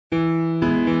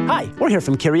Hi, we're here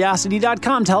from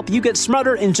Curiosity.com to help you get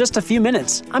smarter in just a few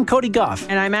minutes. I'm Cody Goff.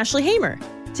 And I'm Ashley Hamer.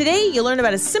 Today, you'll learn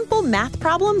about a simple math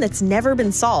problem that's never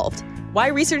been solved, why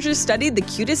researchers studied the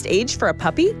cutest age for a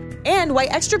puppy, and why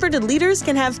extroverted leaders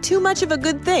can have too much of a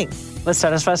good thing. Let's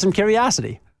satisfy some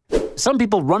curiosity. Some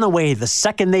people run away the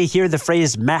second they hear the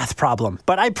phrase math problem,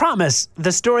 but I promise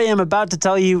the story I'm about to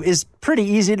tell you is pretty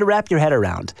easy to wrap your head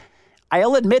around.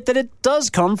 I'll admit that it does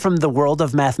come from the world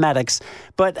of mathematics,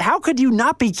 but how could you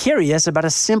not be curious about a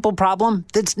simple problem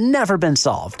that's never been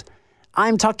solved?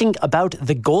 I'm talking about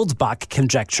the Goldbach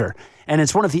conjecture, and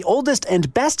it's one of the oldest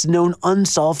and best-known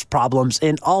unsolved problems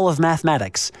in all of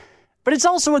mathematics. But it's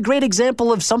also a great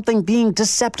example of something being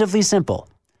deceptively simple.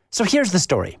 So here's the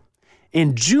story.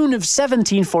 In June of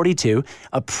 1742,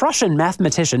 a Prussian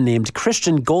mathematician named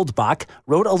Christian Goldbach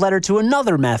wrote a letter to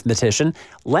another mathematician,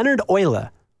 Leonhard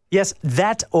Euler. Yes,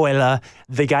 that Euler,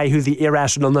 the guy who the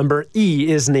irrational number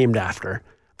E is named after.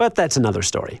 But that's another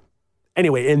story.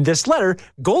 Anyway, in this letter,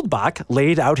 Goldbach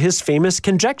laid out his famous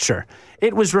conjecture.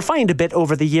 It was refined a bit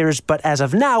over the years, but as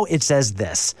of now, it says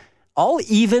this. All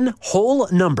even whole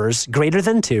numbers greater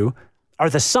than 2 are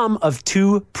the sum of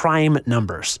two prime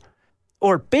numbers.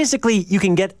 Or basically, you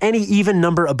can get any even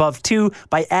number above 2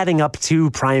 by adding up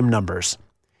two prime numbers.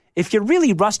 If you're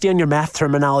really rusty on your math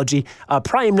terminology, a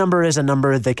prime number is a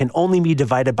number that can only be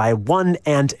divided by 1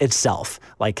 and itself,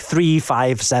 like 3,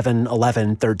 5, 7,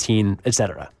 11, 13,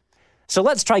 etc. So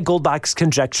let's try Goldbach's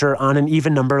conjecture on an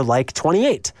even number like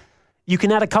 28. You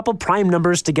can add a couple prime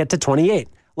numbers to get to 28,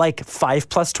 like 5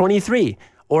 plus 23,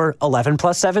 or 11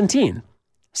 plus 17.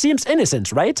 Seems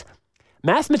innocent, right?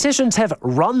 Mathematicians have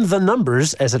run the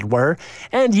numbers, as it were,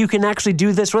 and you can actually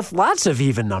do this with lots of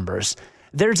even numbers.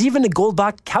 There's even a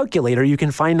Goldbach calculator you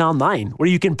can find online, where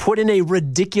you can put in a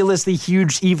ridiculously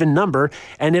huge even number,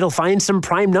 and it'll find some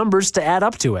prime numbers to add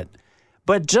up to it.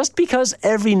 But just because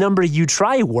every number you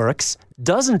try works,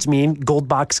 doesn't mean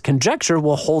Goldbach's conjecture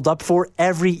will hold up for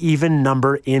every even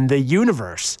number in the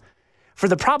universe. For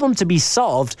the problem to be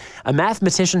solved, a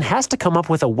mathematician has to come up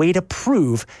with a way to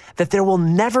prove that there will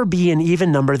never be an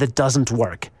even number that doesn't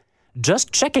work.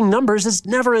 Just checking numbers is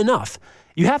never enough.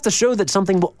 You have to show that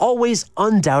something will always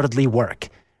undoubtedly work.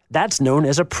 That's known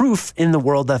as a proof in the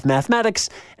world of mathematics,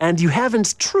 and you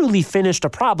haven't truly finished a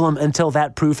problem until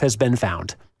that proof has been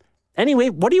found. Anyway,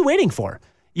 what are you waiting for?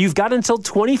 You've got until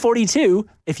 2042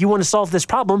 if you want to solve this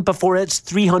problem before its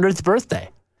 300th birthday.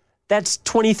 That's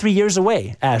 23 years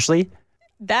away, Ashley.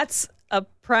 That's a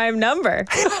prime number,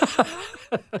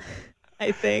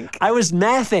 I think. I was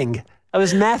mathing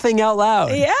out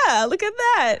loud. Yeah, look at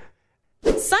that.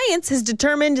 Science has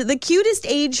determined the cutest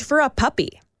age for a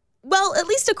puppy. Well, at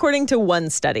least according to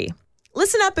one study.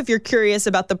 Listen up if you're curious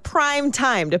about the prime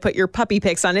time to put your puppy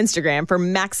pics on Instagram for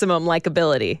maximum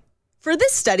likability. For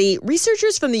this study,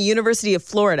 researchers from the University of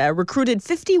Florida recruited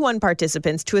 51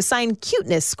 participants to assign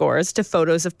cuteness scores to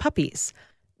photos of puppies.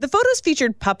 The photos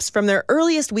featured pups from their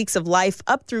earliest weeks of life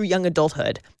up through young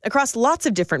adulthood, across lots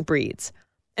of different breeds.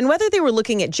 And whether they were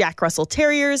looking at Jack Russell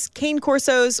Terriers, Cane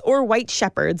Corsos, or White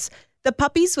Shepherds, the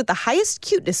puppies with the highest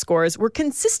cuteness scores were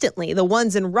consistently the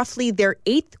ones in roughly their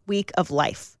 8th week of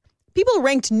life. People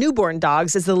ranked newborn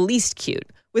dogs as the least cute,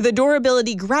 with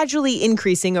adorability gradually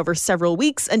increasing over several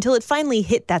weeks until it finally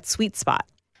hit that sweet spot.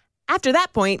 After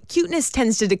that point, cuteness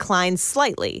tends to decline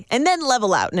slightly and then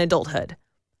level out in adulthood.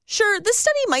 Sure, this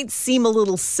study might seem a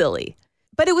little silly,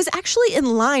 but it was actually in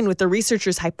line with the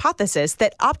researchers' hypothesis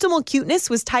that optimal cuteness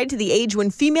was tied to the age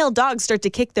when female dogs start to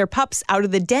kick their pups out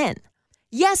of the den.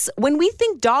 Yes, when we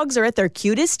think dogs are at their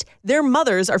cutest, their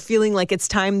mothers are feeling like it's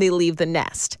time they leave the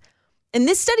nest. And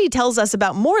this study tells us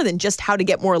about more than just how to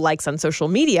get more likes on social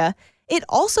media. It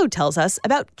also tells us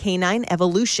about canine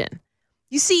evolution.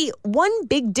 You see, one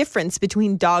big difference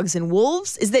between dogs and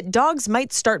wolves is that dogs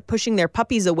might start pushing their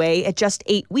puppies away at just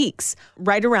 8 weeks,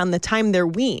 right around the time they're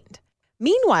weaned.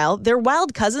 Meanwhile, their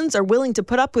wild cousins are willing to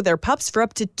put up with their pups for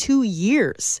up to 2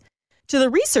 years. To the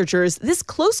researchers, this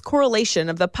close correlation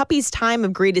of the puppy's time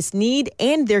of greatest need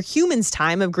and their human's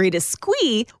time of greatest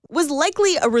squee was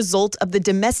likely a result of the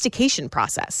domestication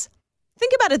process.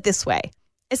 Think about it this way.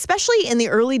 Especially in the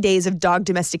early days of dog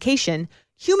domestication,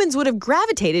 humans would have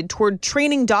gravitated toward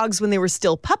training dogs when they were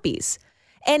still puppies.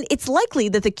 And it's likely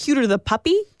that the cuter the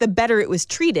puppy, the better it was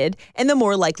treated, and the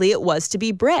more likely it was to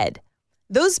be bred.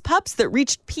 Those pups that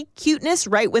reached peak cuteness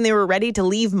right when they were ready to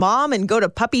leave mom and go to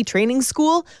puppy training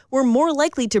school were more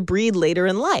likely to breed later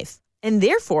in life, and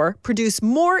therefore produce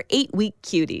more 8-week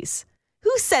cuties.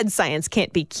 Who said science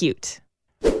can't be cute?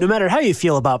 No matter how you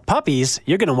feel about puppies,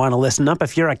 you're going to want to listen up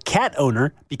if you're a cat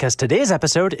owner, because today's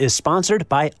episode is sponsored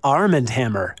by Arm &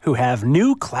 Hammer, who have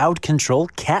new cloud control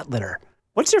cat litter.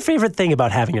 What's your favorite thing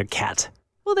about having a cat?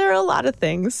 Well, there are a lot of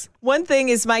things. One thing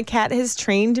is my cat has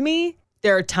trained me.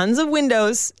 There are tons of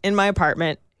windows in my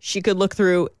apartment. She could look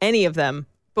through any of them.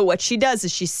 But what she does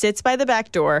is she sits by the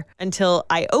back door until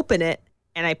I open it,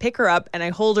 and I pick her up and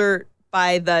I hold her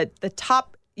by the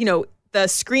top. You know, the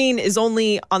screen is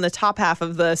only on the top half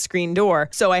of the screen door.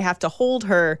 So I have to hold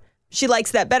her. She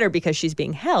likes that better because she's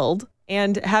being held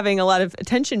and having a lot of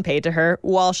attention paid to her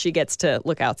while she gets to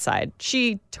look outside.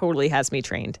 She totally has me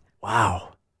trained.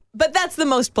 Wow. But that's the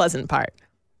most pleasant part.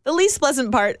 The least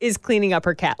pleasant part is cleaning up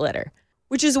her cat litter,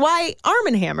 which is why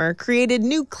Arm & Hammer created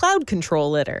new cloud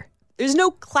control litter. There's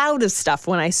no cloud of stuff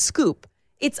when I scoop.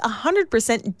 It's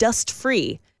 100%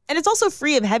 dust-free, and it's also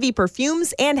free of heavy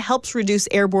perfumes and helps reduce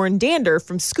airborne dander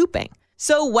from scooping.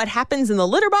 So what happens in the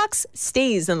litter box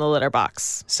stays in the litter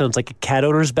box. Sounds like a cat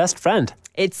owner's best friend.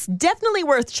 It's definitely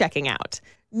worth checking out.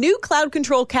 New cloud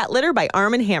control cat litter by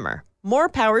Arm & Hammer. More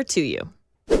power to you.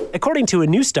 According to a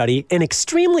new study, an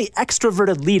extremely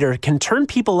extroverted leader can turn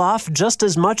people off just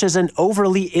as much as an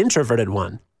overly introverted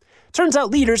one. Turns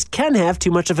out leaders can have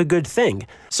too much of a good thing,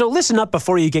 so listen up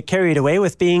before you get carried away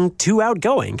with being too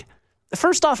outgoing.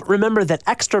 First off, remember that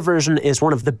extroversion is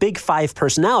one of the big 5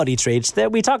 personality traits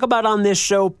that we talk about on this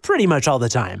show pretty much all the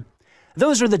time.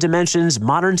 Those are the dimensions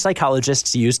modern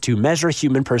psychologists use to measure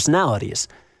human personalities.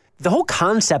 The whole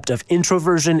concept of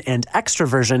introversion and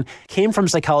extroversion came from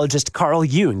psychologist Carl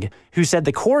Jung, who said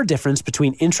the core difference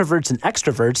between introverts and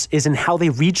extroverts is in how they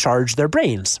recharge their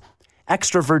brains.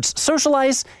 Extroverts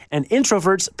socialize, and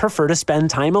introverts prefer to spend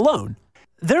time alone.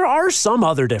 There are some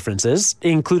other differences,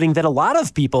 including that a lot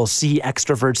of people see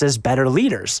extroverts as better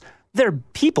leaders. They're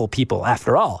people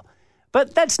after all.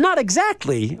 But that's not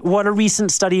exactly what a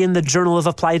recent study in the Journal of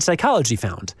Applied Psychology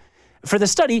found. For the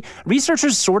study,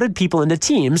 researchers sorted people into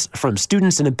teams, from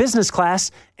students in a business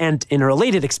class and, in a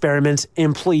related experiment,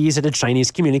 employees at a Chinese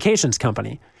communications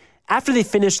company. After they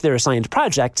finished their assigned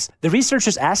projects, the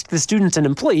researchers asked the students and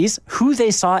employees who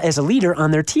they saw as a leader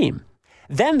on their team.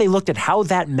 Then they looked at how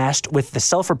that meshed with the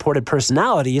self-reported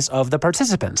personalities of the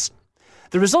participants.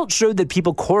 The results showed that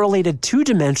people correlated 2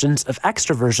 dimensions of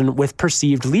extroversion with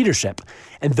perceived leadership,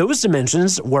 and those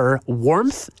dimensions were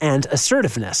warmth and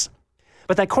assertiveness.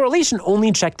 But that correlation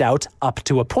only checked out up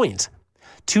to a point.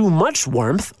 Too much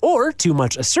warmth or too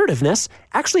much assertiveness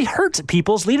actually hurt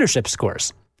people's leadership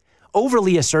scores.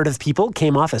 Overly assertive people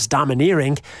came off as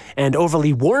domineering, and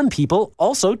overly warm people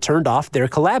also turned off their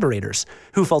collaborators,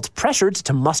 who felt pressured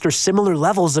to muster similar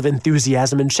levels of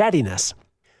enthusiasm and chattiness.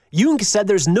 Jung said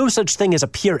there's no such thing as a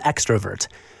pure extrovert,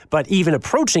 but even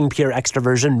approaching pure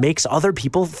extroversion makes other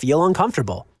people feel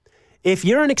uncomfortable. If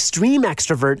you're an extreme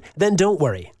extrovert, then don't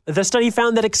worry. The study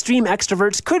found that extreme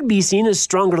extroverts could be seen as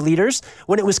stronger leaders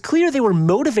when it was clear they were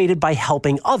motivated by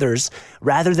helping others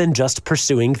rather than just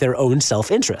pursuing their own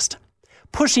self-interest.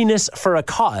 Pushiness for a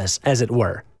cause, as it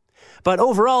were. But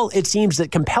overall, it seems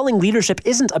that compelling leadership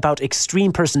isn't about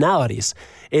extreme personalities.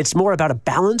 It's more about a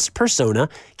balanced persona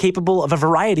capable of a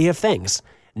variety of things: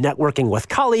 networking with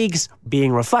colleagues,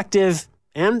 being reflective,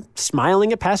 and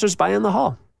smiling at passersby in the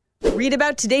hall. Read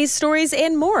about today's stories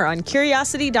and more on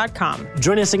Curiosity.com.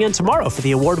 Join us again tomorrow for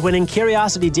the award-winning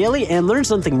Curiosity Daily and learn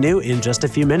something new in just a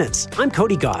few minutes. I'm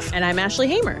Cody Goff. And I'm Ashley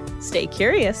Hamer. Stay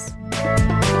curious.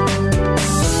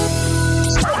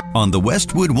 On the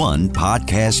Westwood One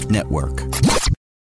Podcast Network.